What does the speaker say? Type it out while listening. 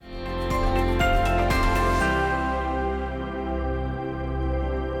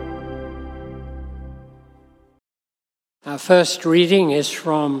Our first reading is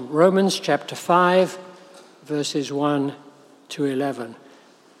from Romans chapter 5, verses 1 to 11.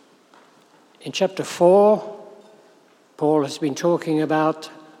 In chapter 4, Paul has been talking about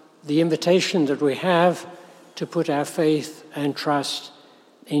the invitation that we have to put our faith and trust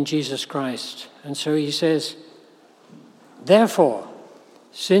in Jesus Christ. And so he says, "Therefore,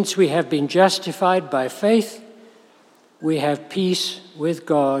 since we have been justified by faith, we have peace with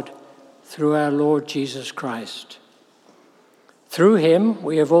God through our Lord Jesus Christ. Through him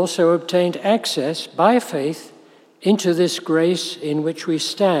we have also obtained access by faith into this grace in which we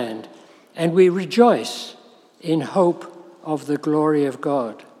stand, and we rejoice in hope of the glory of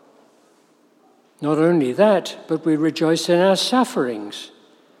God. Not only that, but we rejoice in our sufferings,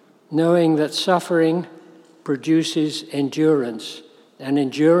 knowing that suffering produces endurance, and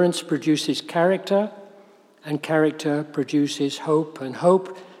endurance produces character, and character produces hope, and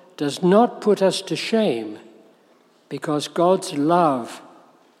hope does not put us to shame, because God's love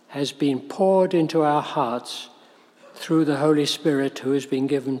has been poured into our hearts through the Holy Spirit who has been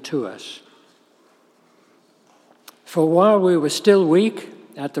given to us. For while we were still weak,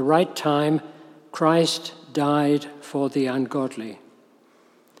 at the right time, Christ died for the ungodly.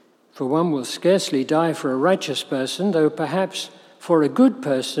 For one will scarcely die for a righteous person, though perhaps for a good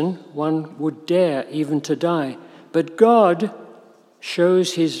person one would dare even to die. But God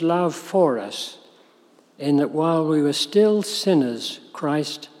shows his love for us, in that while we were still sinners,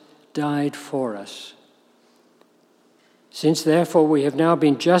 Christ died for us. Since therefore we have now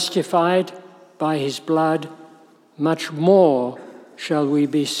been justified by his blood, much more shall we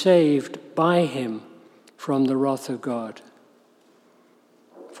be saved by him from the wrath of God.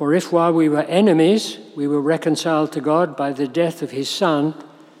 For if while we were enemies, we were reconciled to God by the death of his Son,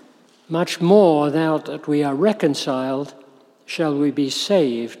 much more now that we are reconciled, shall we be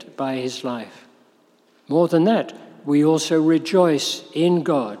saved by his life. More than that, we also rejoice in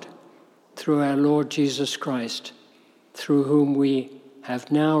God through our Lord Jesus Christ, through whom we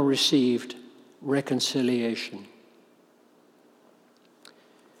have now received reconciliation."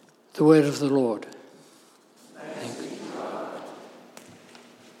 The word of the Lord. Thanks be to God.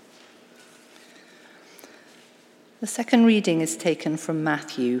 The second reading is taken from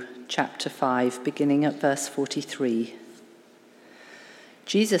Matthew chapter 5, beginning at verse 43.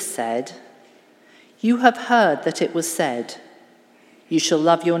 Jesus said, "You have heard that it was said, 'You shall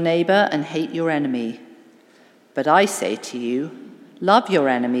love your neighbor and hate your enemy.' But I say to you, love your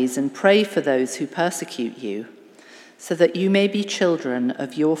enemies and pray for those who persecute you, so that you may be children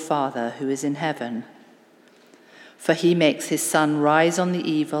of your Father who is in heaven. For he makes his sun rise on the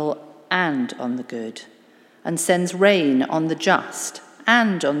evil and on the good, and sends rain on the just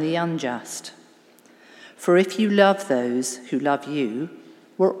and on the unjust. For if you love those who love you,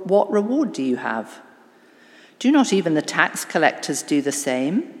 what reward do you have? Do not even the tax collectors do the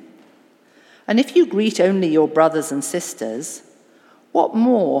same? And if you greet only your brothers and sisters, what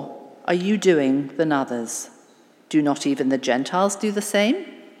more are you doing than others? Do not even the Gentiles do the same?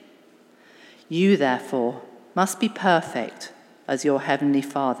 You, therefore, must be perfect as your heavenly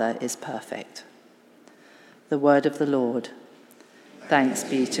Father is perfect." The word of the Lord. Thanks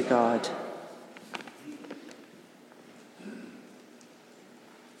be to God.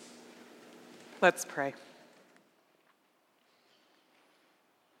 Let's pray.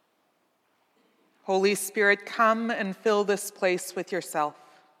 Holy Spirit, come and fill this place with yourself.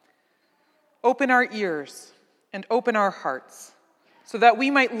 Open our ears and open our hearts so that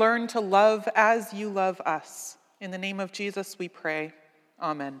we might learn to love as you love us. In the name of Jesus we pray.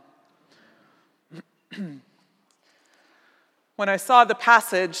 Amen. When I saw the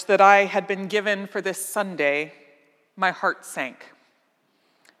passage that I had been given for this Sunday, my heart sank.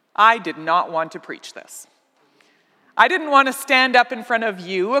 I did not want to preach this. I didn't want to stand up in front of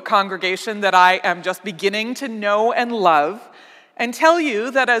you, a congregation that I am just beginning to know and love, and tell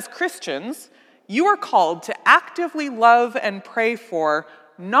you that as Christians, you are called to actively love and pray for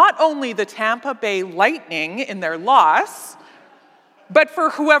not only the Tampa Bay Lightning in their loss, but for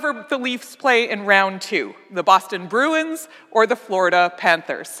whoever the Leafs play in round 2, the Boston Bruins or the Florida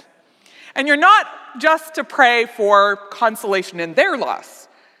Panthers. And you're not just to pray for consolation in their loss.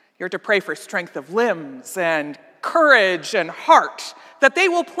 You're to pray for strength of limbs and courage and heart, that they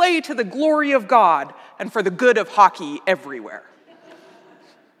will play to the glory of God and for the good of hockey everywhere.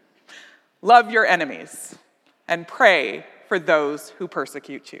 Love your enemies and pray for those who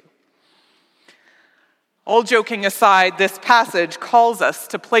persecute you. All joking aside, this passage calls us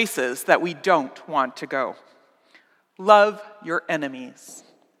to places that we don't want to go. Love your enemies.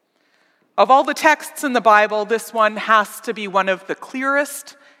 Of all the texts in the Bible, this one has to be one of the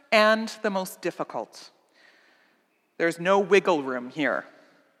clearest and the most difficult. There's no wiggle room here.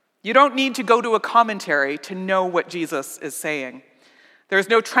 You don't need to go to a commentary to know what Jesus is saying. There's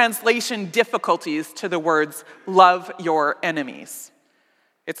no translation difficulties to the words, love your enemies.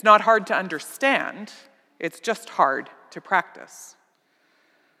 It's not hard to understand, it's just hard to practice.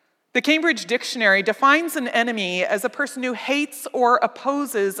 The Cambridge Dictionary defines an enemy as a person who hates or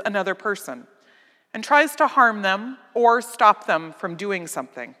opposes another person and tries to harm them or stop them from doing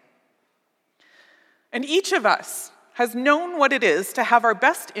something. And each of us has known what it is to have our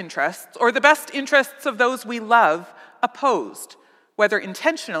best interests or the best interests of those we love opposed, whether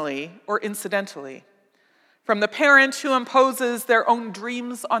intentionally or incidentally. From the parent who imposes their own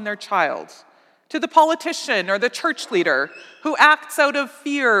dreams on their child, to the politician or the church leader who acts out of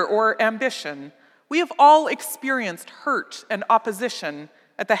fear or ambition, we have all experienced hurt and opposition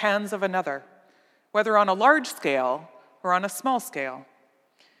at the hands of another, whether on a large scale or on a small scale.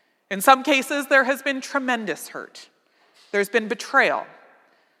 In some cases, there has been tremendous hurt. There's been betrayal.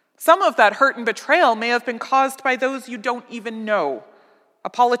 Some of that hurt and betrayal may have been caused by those you don't even know, a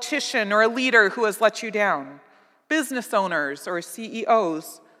politician or a leader who has let you down, business owners or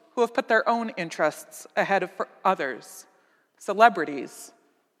CEOs who have put their own interests ahead of others, celebrities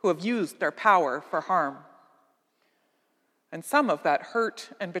who have used their power for harm. And some of that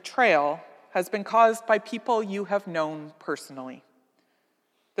hurt and betrayal has been caused by people you have known personally.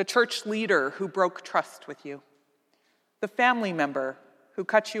 The church leader who broke trust with you, the family member who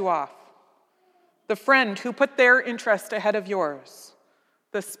cut you off, the friend who put their interest ahead of yours,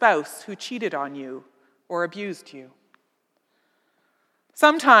 the spouse who cheated on you or abused you.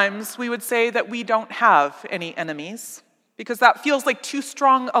 Sometimes we would say that we don't have any enemies because that feels like too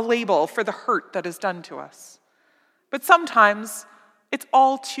strong a label for the hurt that is done to us. But sometimes it's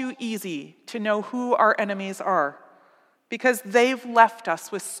all too easy to know who our enemies are because they've left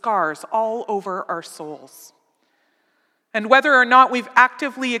us with scars all over our souls. And whether or not we've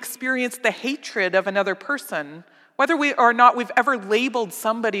actively experienced the hatred of another person, whether or not we've ever labeled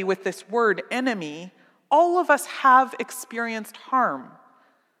somebody with this word enemy, all of us have experienced harm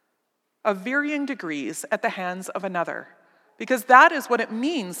of varying degrees at the hands of another, because that is what it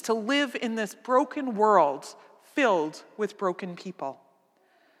means to live in this broken world filled with broken people.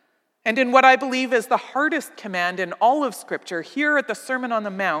 And in what I believe is the hardest command in all of Scripture, here at the Sermon on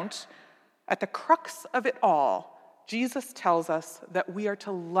the Mount, at the crux of it all, Jesus tells us that we are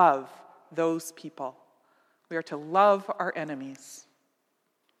to love those people. We are to love our enemies.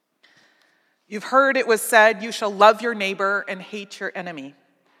 You've heard it was said, you shall love your neighbor and hate your enemy.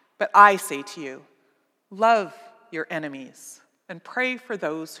 But I say to you, love your enemies and pray for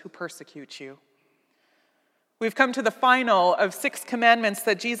those who persecute you. We've come to the final of 6 commandments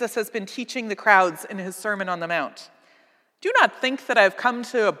that Jesus has been teaching the crowds in his Sermon on the Mount. Do not think that I've come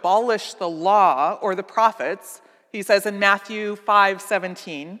to abolish the law or the prophets, he says in Matthew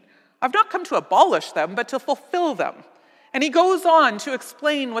 5:17. I've not come to abolish them, but to fulfill them. And he goes on to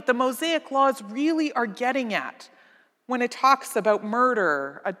explain what the Mosaic laws really are getting at when it talks about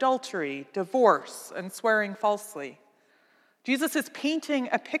murder, adultery, divorce, and swearing falsely. Jesus is painting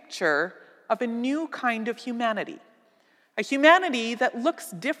a picture of a new kind of humanity, a humanity that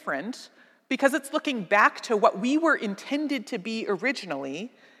looks different because it's looking back to what we were intended to be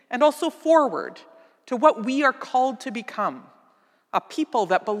originally and also forward to what we are called to become, a people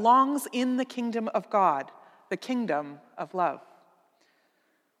that belongs in the kingdom of God, the kingdom of love.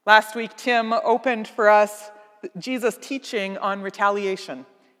 Last week, Tim opened for us Jesus' teaching on retaliation,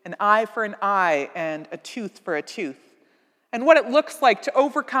 an eye for an eye and a tooth for a tooth, and what it looks like to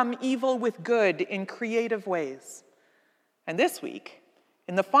overcome evil with good in creative ways. And this week,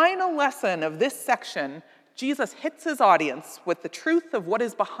 in the final lesson of this section, Jesus hits his audience with the truth of what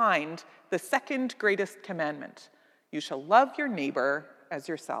is behind the second greatest commandment. You shall love your neighbor as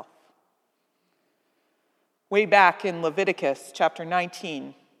yourself. Way back in Leviticus chapter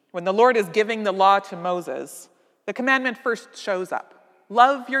 19, when the Lord is giving the law to Moses, the commandment first shows up.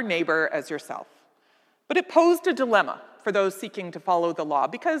 Love your neighbor as yourself. But it posed a dilemma for those seeking to follow the law,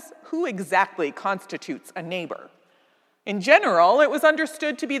 because who exactly constitutes a neighbor? In general, it was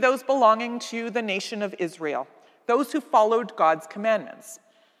understood to be those belonging to the nation of Israel, those who followed God's commandments.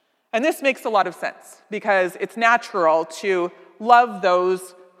 And this makes a lot of sense, because it's natural to love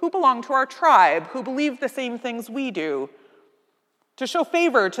those who belong to our tribe, who believe the same things we do, to show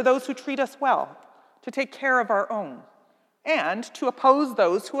favor to those who treat us well, to take care of our own, and to oppose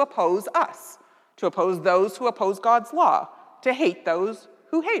those who oppose us, to oppose those who oppose God's law, to hate those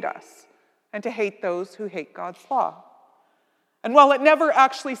who hate us, and to hate those who hate God's law. And while it never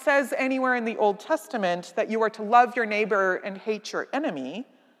actually says anywhere in the Old Testament that you are to love your neighbor and hate your enemy,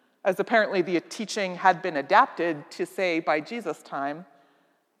 as apparently the teaching had been adapted to say by Jesus' time,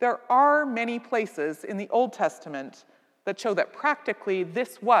 there are many places in the Old Testament that show that practically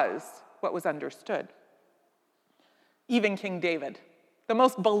this was what was understood. Even King David, the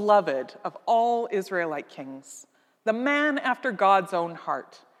most beloved of all Israelite kings, the man after God's own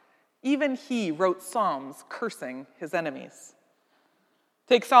heart, even he wrote psalms cursing his enemies.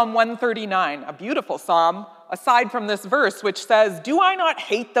 Take Psalm 139, a beautiful psalm, aside from this verse, which says, "Do I not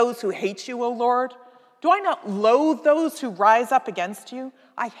hate those who hate you, O Lord? Do I not loathe those who rise up against you?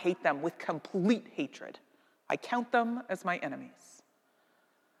 I hate them with complete hatred. I count them as my enemies."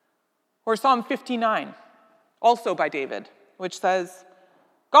 Or Psalm 59, also by David, which says,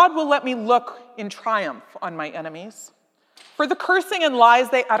 "God will let me look in triumph on my enemies. For the cursing and lies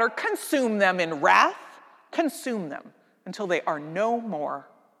they utter, consume them in wrath, consume them until they are no more."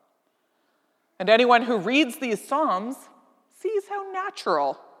 And anyone who reads these psalms sees how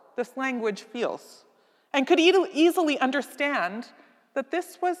natural this language feels and could easily understand that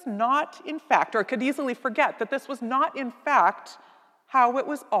this was not in fact, or could easily forget that this was not in fact how it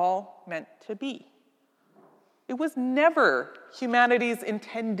was all meant to be. It was never humanity's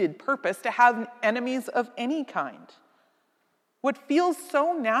intended purpose to have enemies of any kind. What feels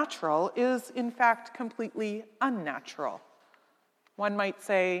so natural is, in fact, completely unnatural. One might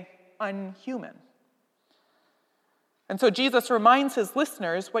say, unhuman. And so Jesus reminds his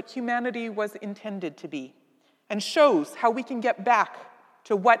listeners what humanity was intended to be and shows how we can get back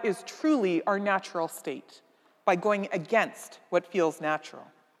to what is truly our natural state by going against what feels natural.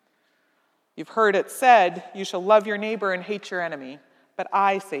 You've heard it said, "You shall love your neighbor and hate your enemy." But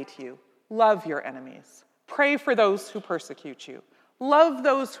I say to you, love your enemies. Pray for those who persecute you. Love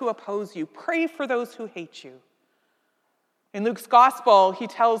those who oppose you. Pray for those who hate you. In Luke's gospel, he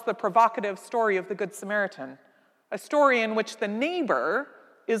tells the provocative story of the Good Samaritan, a story in which the neighbor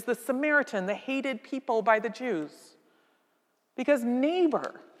is the Samaritan, the hated people by the Jews. Because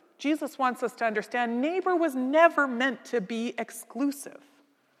neighbor, Jesus wants us to understand, neighbor was never meant to be exclusive.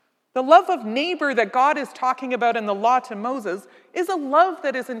 The love of neighbor that God is talking about in the law to Moses is a love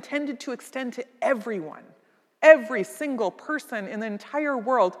that is intended to extend to everyone, every single person in the entire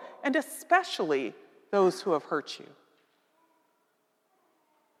world, and especially those who have hurt you.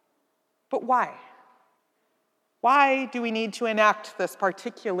 But why? Why do we need to enact this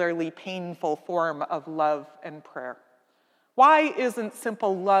particularly painful form of love and prayer? Why isn't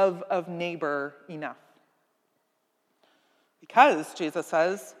simple love of neighbor enough? Because, Jesus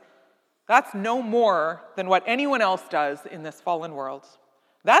says, that's no more than what anyone else does in this fallen world.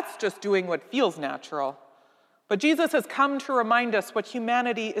 That's just doing what feels natural. But Jesus has come to remind us what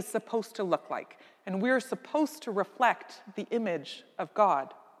humanity is supposed to look like, and we're supposed to reflect the image of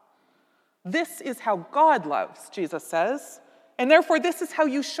God. This is how God loves, Jesus says, and therefore this is how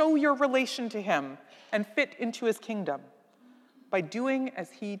you show your relation to him and fit into his kingdom, by doing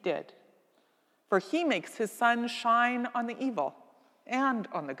as he did. For he makes his sun shine on the evil and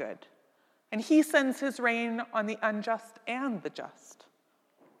on the good, and he sends his rain on the unjust and the just.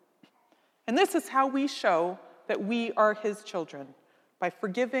 And this is how we show that we are his children, by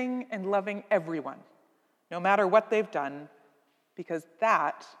forgiving and loving everyone, no matter what they've done, because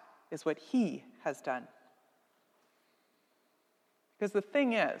that is what he has done. Because the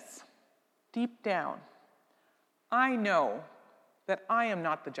thing is, deep down, I know that I am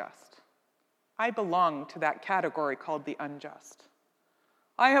not the just. I belong to that category called the unjust.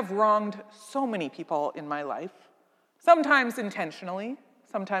 I have wronged so many people in my life, sometimes intentionally,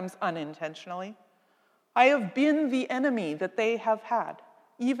 sometimes unintentionally. I have been the enemy that they have had,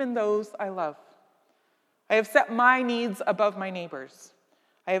 even those I love. I have set my needs above my neighbor's.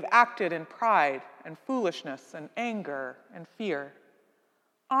 I have acted in pride and foolishness and anger and fear.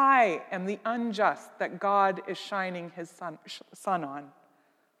 I am the unjust that God is shining his sun on.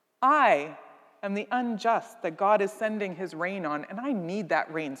 I am the unjust that God is sending his rain on, and I need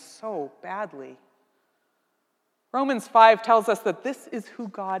that rain so badly. Romans 5 tells us that this is who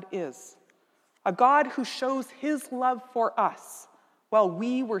God is, a God who shows his love for us while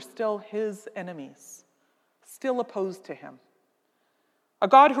we were still his enemies, still opposed to him. A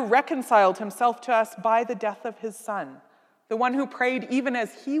God who reconciled himself to us by the death of his Son, the one who prayed even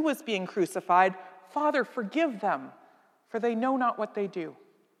as he was being crucified, "Father, forgive them, for they know not what they do."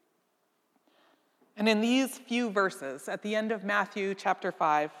 And in these few verses at the end of Matthew chapter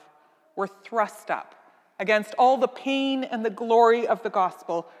 5, we're thrust up against all the pain and the glory of the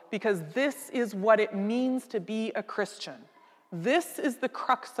gospel, because this is what it means to be a Christian. This is the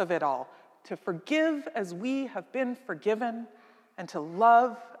crux of it all, to forgive as we have been forgiven, and to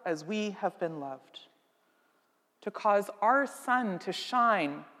love as we have been loved. To cause our sun to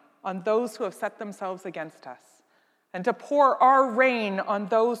shine on those who have set themselves against us, and to pour our rain on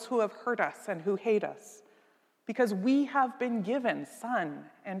those who have hurt us and who hate us, because we have been given sun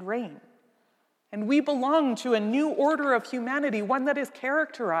and rain. And we belong to a new order of humanity, one that is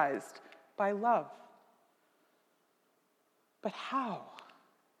characterized by love. But how?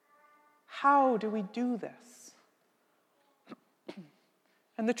 How do we do this?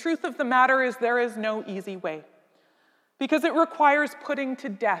 And the truth of the matter is there is no easy way, because it requires putting to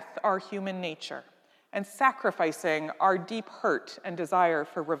death our human nature and sacrificing our deep hurt and desire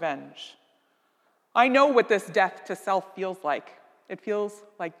for revenge. I know what this death to self feels like. It feels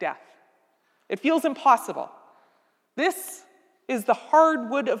like death. It feels impossible. This is the hard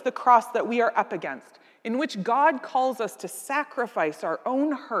wood of the cross that we are up against, in which God calls us to sacrifice our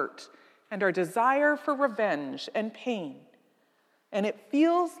own hurt and our desire for revenge and pain. And it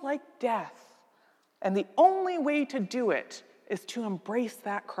feels like death. And the only way to do it is to embrace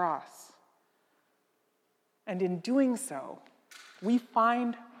that cross. And in doing so, we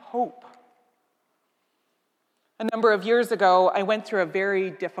find hope. A number of years ago, I went through a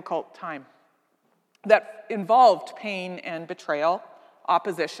very difficult time that involved pain and betrayal,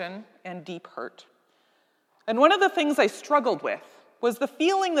 opposition, and deep hurt. And one of the things I struggled with was the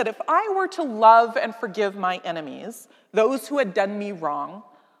feeling that if I were to love and forgive my enemies, those who had done me wrong,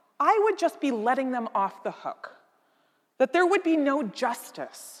 I would just be letting them off the hook. That there would be no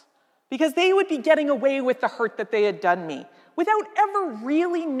justice, because they would be getting away with the hurt that they had done me, without ever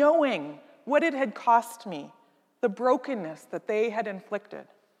really knowing what it had cost me, the brokenness that they had inflicted.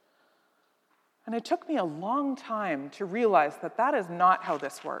 And it took me a long time to realize that that is not how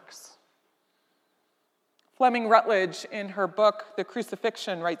this works. Fleming Rutledge, in her book, The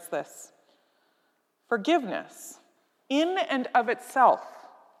Crucifixion, writes this: "Forgiveness, in and of itself,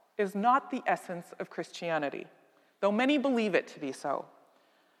 is not the essence of Christianity, though many believe it to be so.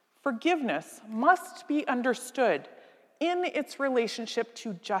 Forgiveness must be understood in its relationship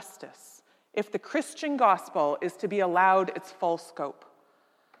to justice, if the Christian gospel is to be allowed its full scope.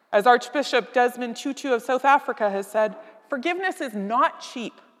 As Archbishop Desmond Tutu of South Africa has said, forgiveness is not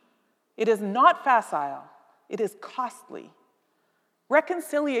cheap, it is not facile, it is costly.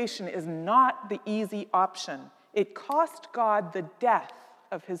 Reconciliation is not the easy option. It cost God the death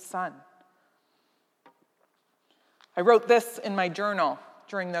of his Son." I wrote this in my journal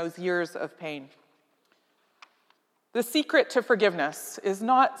during those years of pain. The secret to forgiveness is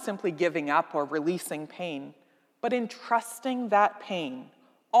not simply giving up or releasing pain, but entrusting that pain,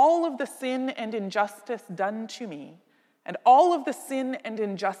 all of the sin and injustice done to me, and all of the sin and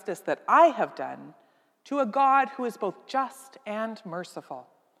injustice that I have done, to a God who is both just and merciful.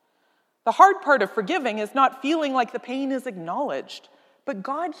 The hard part of forgiving is not feeling like the pain is acknowledged, but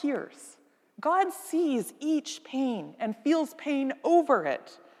God hears. God sees each pain and feels pain over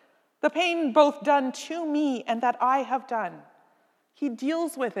it, the pain both done to me and that I have done. He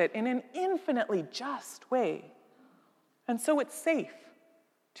deals with it in an infinitely just way. And so it's safe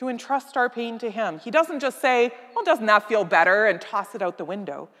to entrust our pain to him. He doesn't just say, "Well, doesn't that feel better?" and toss it out the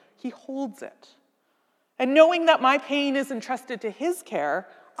window. He holds it. And knowing that my pain is entrusted to his care,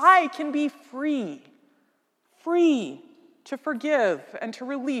 I can be free to forgive and to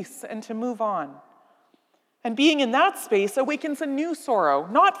release and to move on. And being in that space awakens a new sorrow,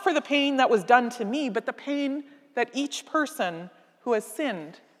 not for the pain that was done to me, but the pain that each person who has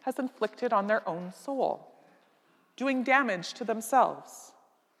sinned has inflicted on their own soul, doing damage to themselves.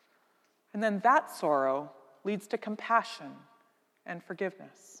 And then that sorrow leads to compassion and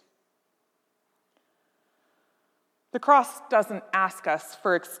forgiveness. The cross doesn't ask us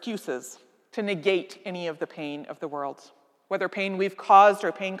for excuses to negate any of the pain of the world, whether pain we've caused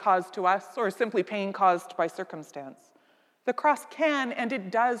or pain caused to us, or simply pain caused by circumstance. The cross can and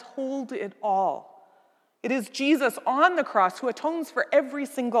it does hold it all. It is Jesus on the cross who atones for every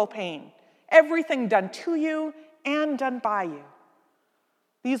single pain, everything done to you and done by you.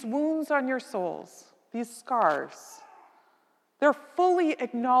 These wounds on your souls, these scars, they're fully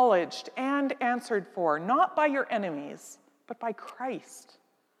acknowledged and answered for, not by your enemies, but by Christ.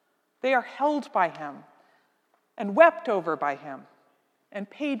 They are held by him and wept over by him and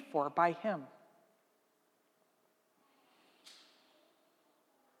paid for by him.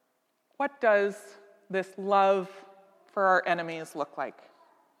 What does this love for our enemies look like?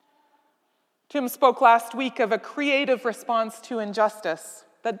 Tim spoke last week of a creative response to injustice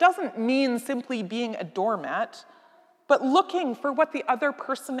that doesn't mean simply being a doormat, but looking for what the other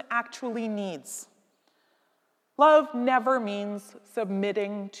person actually needs. Love never means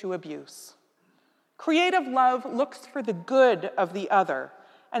submitting to abuse. Creative love looks for the good of the other,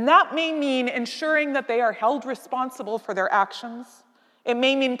 and that may mean ensuring that they are held responsible for their actions It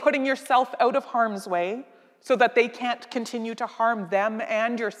may mean putting yourself out of harm's way so that they can't continue to harm them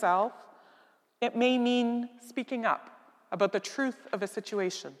and yourself. It may mean speaking up about the truth of a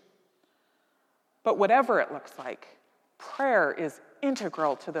situation. But whatever it looks like, prayer is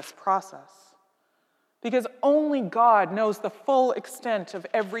integral to this process, because only God knows the full extent of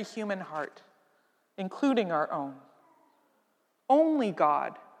every human heart, including our own. Only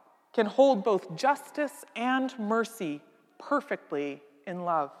God can hold both justice and mercy perfectly in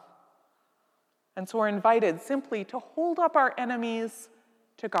love. And so we're invited simply to hold up our enemies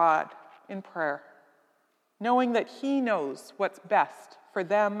to God in prayer, knowing that He knows what's best for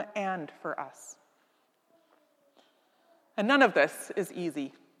them and for us. And none of this is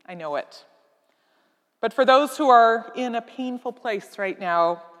easy, I know it. But for those who are in a painful place right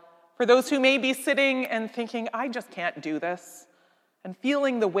now, for those who may be sitting and thinking, I just can't do this, and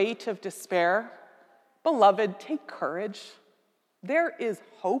feeling the weight of despair, beloved, take courage. There is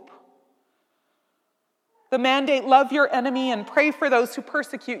hope. The mandate, love your enemy and pray for those who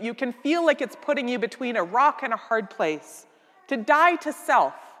persecute you, can feel like it's putting you between a rock and a hard place. To die to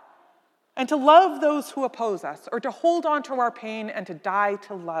self and to love those who oppose us, or to hold on to our pain and to die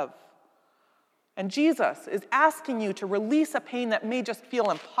to love. And Jesus is asking you to release a pain that may just feel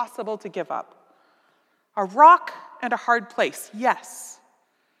impossible to give up. A rock and a hard place, yes.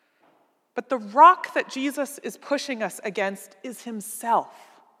 But the rock that Jesus is pushing us against is Himself.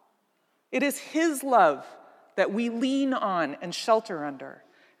 It is His love that we lean on and shelter under.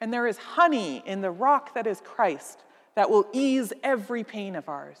 And there is honey in the rock that is Christ that will ease every pain of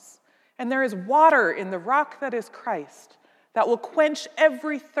ours. And there is water in the rock that is Christ that will quench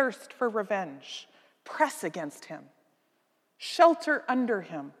every thirst for revenge. Press against Him. Shelter under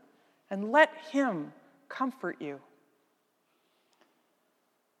Him. And let Him comfort you.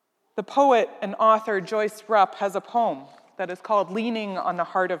 The poet and author Joyce Rupp has a poem that is called Leaning on the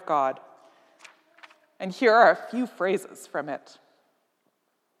Heart of God. And here are a few phrases from it.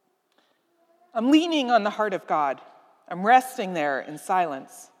 I'm leaning on the heart of God. I'm resting there in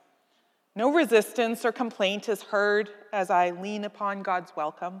silence. No resistance or complaint is heard as I lean upon God's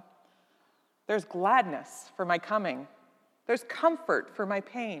welcome. There's gladness for my coming. There's comfort for my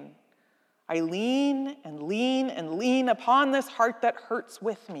pain. I lean and lean and lean upon this heart that hurts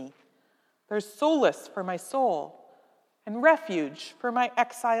with me. There's solace for my soul and refuge for my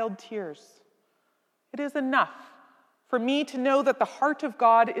exiled tears. It is enough for me to know that the heart of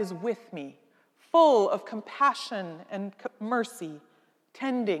God is with me, full of compassion and mercy,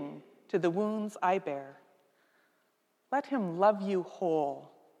 tending to the wounds I bear. Let Him love you whole,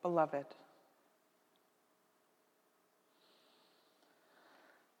 beloved.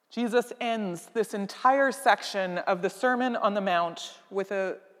 Jesus ends this entire section of the Sermon on the Mount with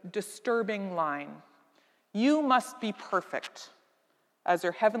a disturbing line. You must be perfect, as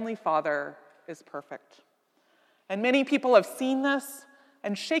your heavenly Father is perfect. And many people have seen this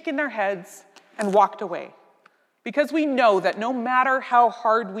and shaken their heads and walked away, because we know that no matter how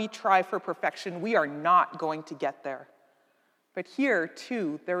hard we try for perfection, we are not going to get there. But here,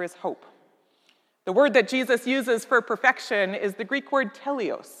 too, there is hope. The word that Jesus uses for perfection is the Greek word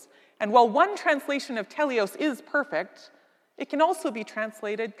teleos. And while one translation of teleos is perfect, it can also be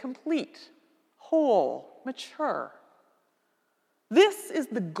translated complete, whole, mature. This is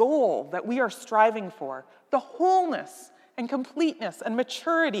the goal that we are striving for, the wholeness and completeness and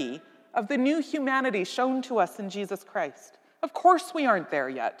maturity of the new humanity shown to us in Jesus Christ. Of course we aren't there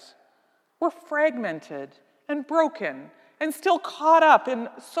yet. We're fragmented and broken and still caught up in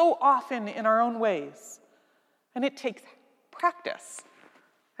so often in our own ways. And it takes practice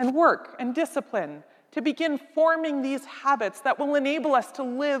and work and discipline to begin forming these habits that will enable us to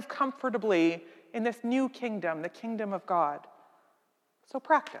live comfortably in this new kingdom, the kingdom of God. So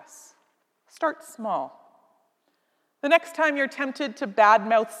practice. Start small. The next time you're tempted to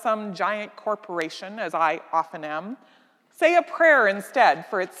badmouth some giant corporation, as I often am, say a prayer instead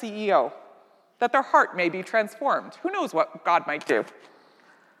for its CEO, that their heart may be transformed. Who knows what God might do?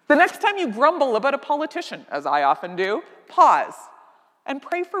 The next time you grumble about a politician, as I often do, pause and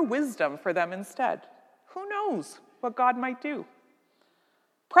pray for wisdom for them instead. Who knows what God might do?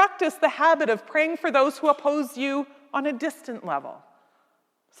 Practice the habit of praying for those who oppose you on a distant level,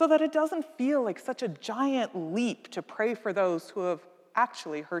 so that it doesn't feel like such a giant leap to pray for those who have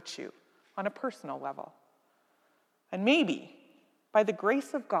actually hurt you on a personal level. And maybe, by the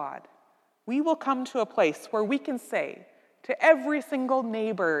grace of God, we will come to a place where we can say to every single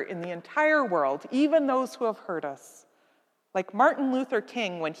neighbor in the entire world, even those who have hurt us, like Martin Luther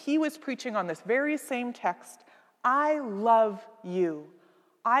King when he was preaching on this very same text, I love you.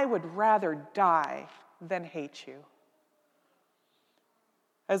 I would rather die than hate you.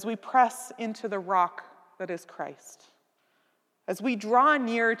 as we press into the rock that is Christ, as we draw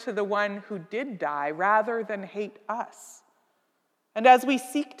near to the one who did die rather than hate us, and as we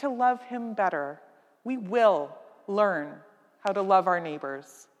seek to love him better, we will learn how to love our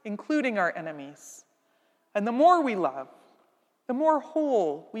neighbors, including our enemies. And the more we love, the more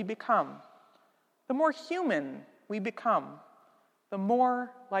whole we become, the more human we become, the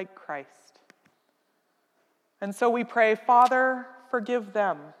more like Christ. And so we pray, Father, forgive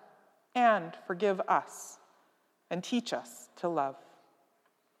them and forgive us, and teach us to love.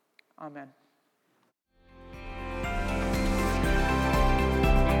 Amen.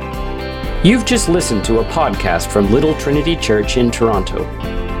 You've just listened to a podcast from Little Trinity Church in Toronto.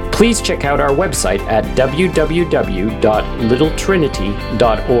 Please check out our website at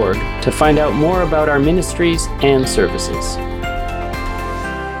www.littletrinity.org to find out more about our ministries and services.